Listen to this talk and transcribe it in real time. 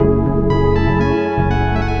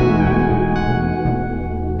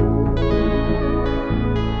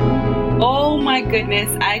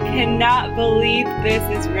goodness, I cannot believe this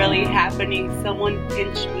is really happening. Someone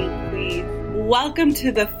pinch me, please. Welcome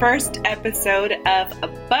to the first episode of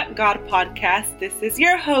a But God podcast. This is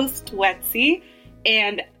your host, Wetsy.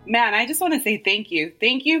 And man, I just want to say thank you.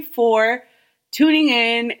 Thank you for tuning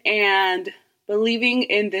in and believing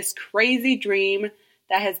in this crazy dream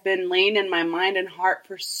that has been laying in my mind and heart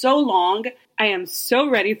for so long. I am so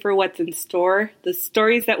ready for what's in store, the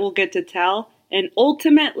stories that we'll get to tell, and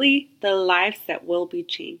ultimately, the lives that will be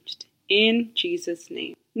changed. In Jesus'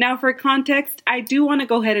 name. Now, for context, I do want to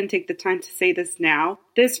go ahead and take the time to say this now.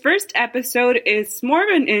 This first episode is more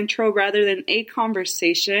of an intro rather than a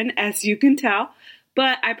conversation, as you can tell,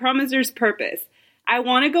 but I promise there's purpose. I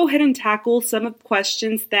want to go ahead and tackle some of the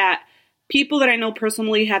questions that people that I know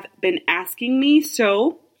personally have been asking me,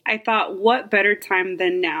 so I thought, what better time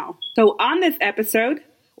than now? So on this episode,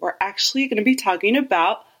 we're actually going to be talking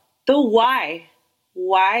about the why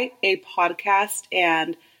a podcast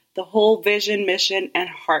and the whole vision, mission, and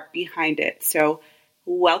heart behind it. So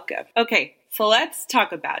welcome. Okay, so let's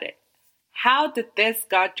talk about it. How did this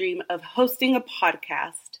God dream of hosting a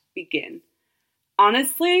podcast begin?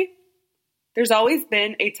 Honestly, there's always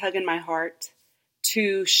been a tug in my heart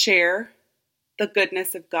to share the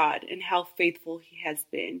goodness of God and how faithful He has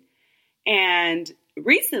been. And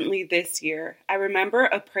recently this year, I remember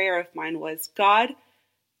a prayer of mine was, God,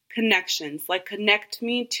 connections, like connect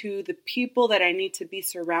me to the people that I need to be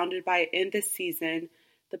surrounded by in this season,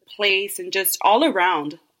 the place, and just all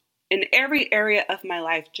around in every area of my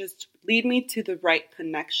life. Just lead me to the right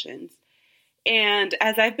connections. And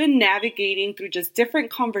as I've been navigating through just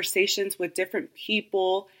different conversations with different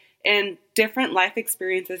people and different life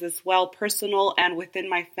experiences as well, personal and within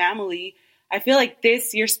my family, I feel like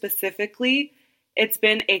this year specifically, it's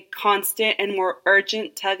been a constant and more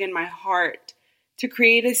urgent tug in my heart to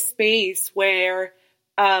create a space where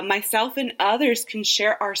myself and others can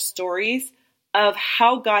share our stories of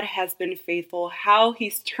how God has been faithful, how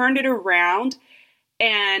He's turned it around,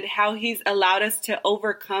 and how He's allowed us to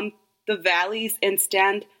overcome the valleys and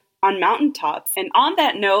stand on mountaintops. And on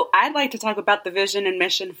that note, I'd like to talk about the vision and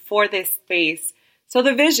mission for this space. So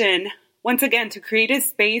the vision, once again, to create a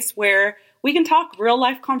space where we can talk real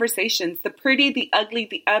life conversations, the pretty, the ugly,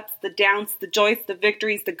 the ups, the downs, the joys, the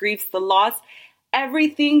victories, the griefs, the loss,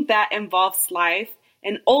 everything that involves life,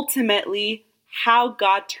 and ultimately how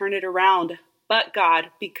God turned it around. But God,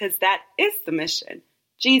 because that is the mission.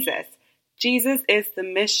 Jesus is the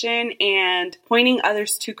mission, and pointing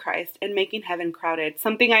others to Christ and making heaven crowded.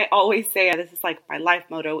 Something I always say, this is like my life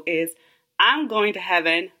motto, is I'm going to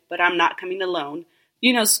heaven, but I'm not coming alone.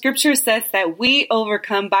 You know, scripture says that we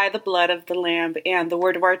overcome by the blood of the Lamb and the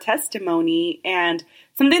word of our testimony. And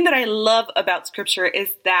something that I love about scripture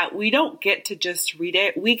is that we don't get to just read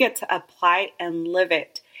it. We get to apply and live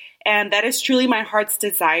it. And that is truly my heart's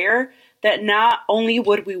desire, that not only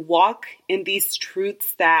would we walk in these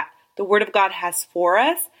truths that the word of God has for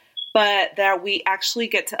us, but that we actually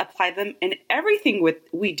get to apply them in everything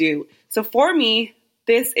we do. So for me,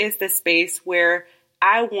 this is the space where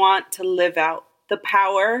I want to live out the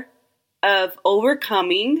power of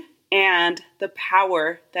overcoming and the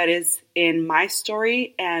power that is in my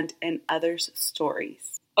story and in others'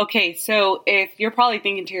 stories. Okay, so if you're probably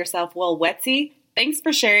thinking to yourself, well, Wetsy, thanks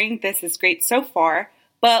for sharing. This is great so far,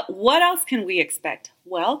 but what else can we expect?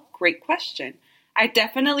 Well, great question. I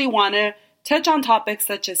definitely want to touch on topics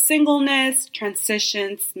such as singleness,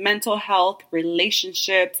 transitions, mental health,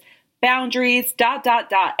 relationships, boundaries, ...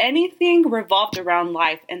 anything revolved around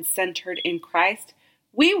life and centered in Christ.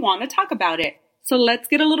 We want to talk about it. So let's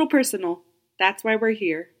get a little personal. That's why we're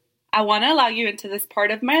here. I want to allow you into this part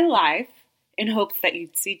of my life in hopes that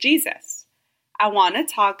you'd see Jesus. I want to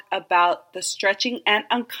talk about the stretching and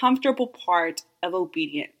uncomfortable part of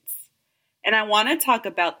obedience. And I want to talk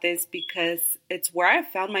about this because it's where I've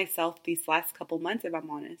found myself these last couple months, if I'm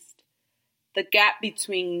honest. The gap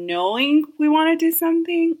between knowing we want to do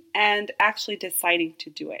something and actually deciding to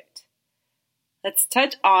do it. Let's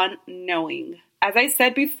touch on knowing. As I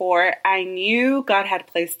said before, I knew God had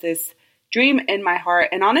placed this dream in my heart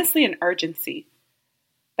and honestly an urgency.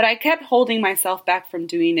 But I kept holding myself back from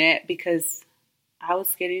doing it because I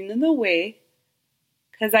was getting in the way,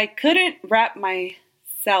 because I couldn't wrap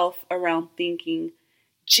myself around thinking,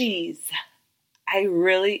 geez, I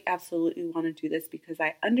really absolutely want to do this because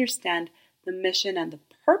I understand the mission and the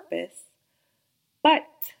purpose, but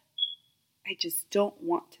I just don't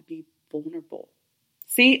want to be vulnerable.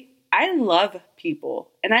 See, I love people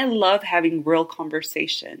and I love having real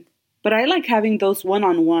conversation, but I like having those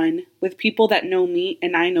one-on-one with people that know me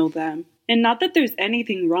and I know them. And not that there's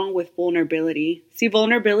anything wrong with vulnerability. See,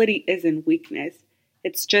 vulnerability isn't weakness.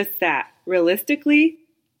 It's just that, realistically,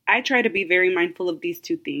 I try to be very mindful of these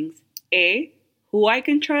two things. A, who I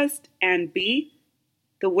can trust, and B,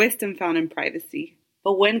 the wisdom found in privacy.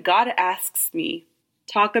 But when God asks me,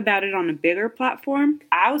 talk about it on a bigger platform,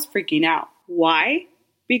 I was freaking out. Why?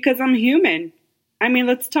 Because I'm human. I mean,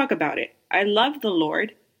 let's talk about it. I love the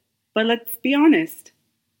Lord, but let's be honest.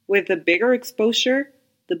 With the bigger exposure,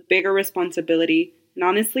 the bigger responsibility, and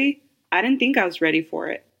honestly, I didn't think I was ready for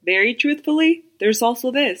it. Very truthfully, there's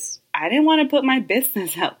also this. I didn't want to put my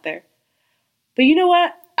business out there. But you know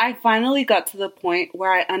what? I finally got to the point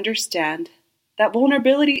where I understand that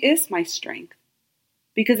vulnerability is my strength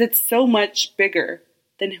because it's so much bigger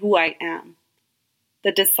than who I am.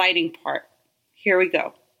 The deciding part. Here we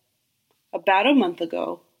go. About a month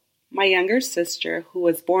ago, my younger sister, who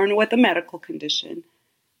was born with a medical condition,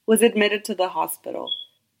 was admitted to the hospital.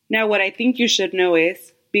 Now, what I think you should know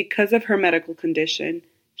is, because of her medical condition,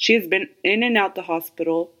 she has been in and out the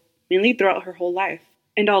hospital mainly throughout her whole life.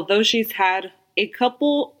 And although she's had a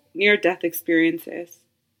couple near-death experiences,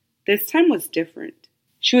 this time was different.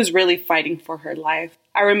 She was really fighting for her life.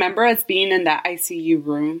 I remember us being in that ICU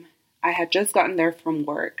room. I had just gotten there from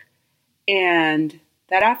work. And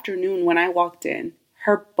that afternoon when I walked in,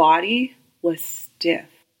 her body was stiff.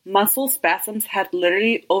 Muscle spasms had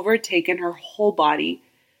literally overtaken her whole body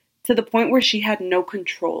to the point where she had no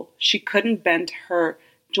control. She couldn't bend her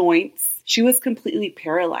joints. She was completely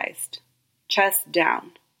paralyzed, chest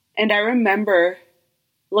down. And I remember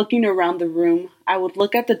looking around the room. I would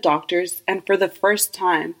look at the doctors, and for the first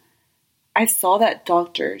time, I saw that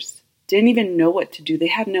doctors didn't even know what to do. They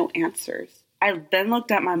had no answers. I then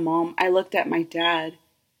looked at my mom. I looked at my dad.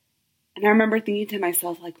 And I remember thinking to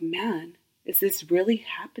myself, like, man, is this really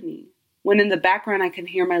happening? When in the background, I can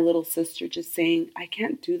hear my little sister just saying, I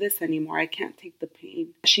can't do this anymore. I can't take the pain.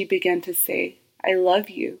 She began to say, I love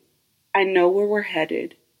you. I know where we're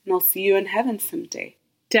headed, and I'll see you in heaven someday.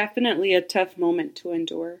 Definitely a tough moment to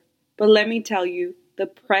endure. But let me tell you, the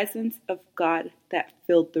presence of God that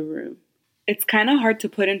filled the room. It's kind of hard to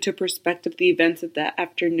put into perspective the events of that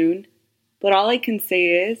afternoon, but all I can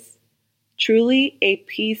say is, truly a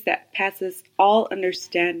peace that passes all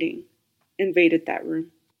understanding invaded that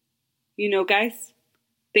room. You know, guys,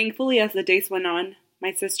 thankfully as the days went on,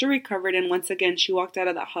 my sister recovered and once again she walked out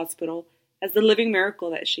of that hospital as the living miracle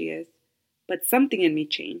that she is. But something in me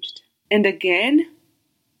changed. And again,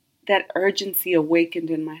 that urgency awakened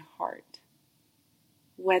in my heart.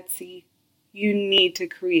 Wetsy, you need to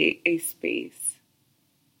create a space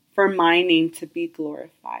for my name to be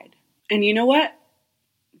glorified. And you know what?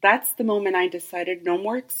 That's the moment I decided no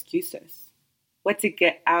more excuses. Wetsy,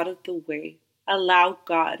 get out of the way. Allow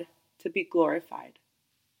God to be glorified.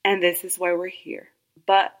 And this is why we're here.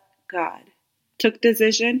 But God took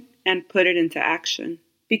decision and put it into action.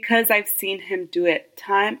 Because I've seen him do it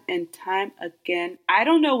time and time again. I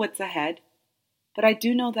don't know what's ahead, but I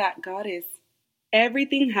do know that God is.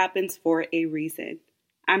 Everything happens for a reason.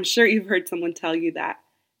 I'm sure you've heard someone tell you that.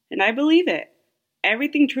 And I believe it.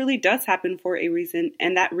 Everything truly does happen for a reason,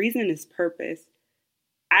 and that reason is purpose.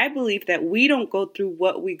 I believe that we don't go through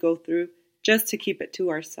what we go through just to keep it to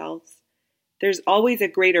ourselves. There's always a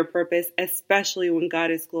greater purpose, especially when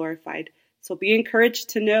God is glorified. So be encouraged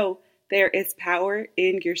to know there is power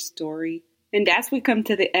in your story. And as we come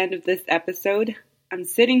to the end of this episode, I'm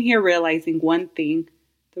sitting here realizing one thing.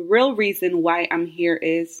 The real reason why I'm here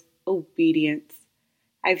is obedience.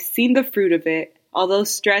 I've seen the fruit of it. Although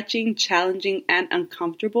stretching, challenging, and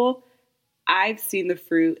uncomfortable, I've seen the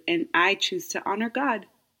fruit and I choose to honor God.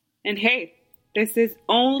 And hey, this is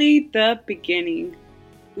only the beginning.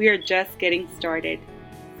 We are just getting started.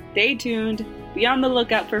 Stay tuned. Be on the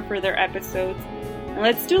lookout for further episodes. And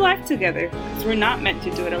let's do life together because we're not meant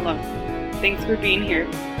to do it alone. Thanks for being here.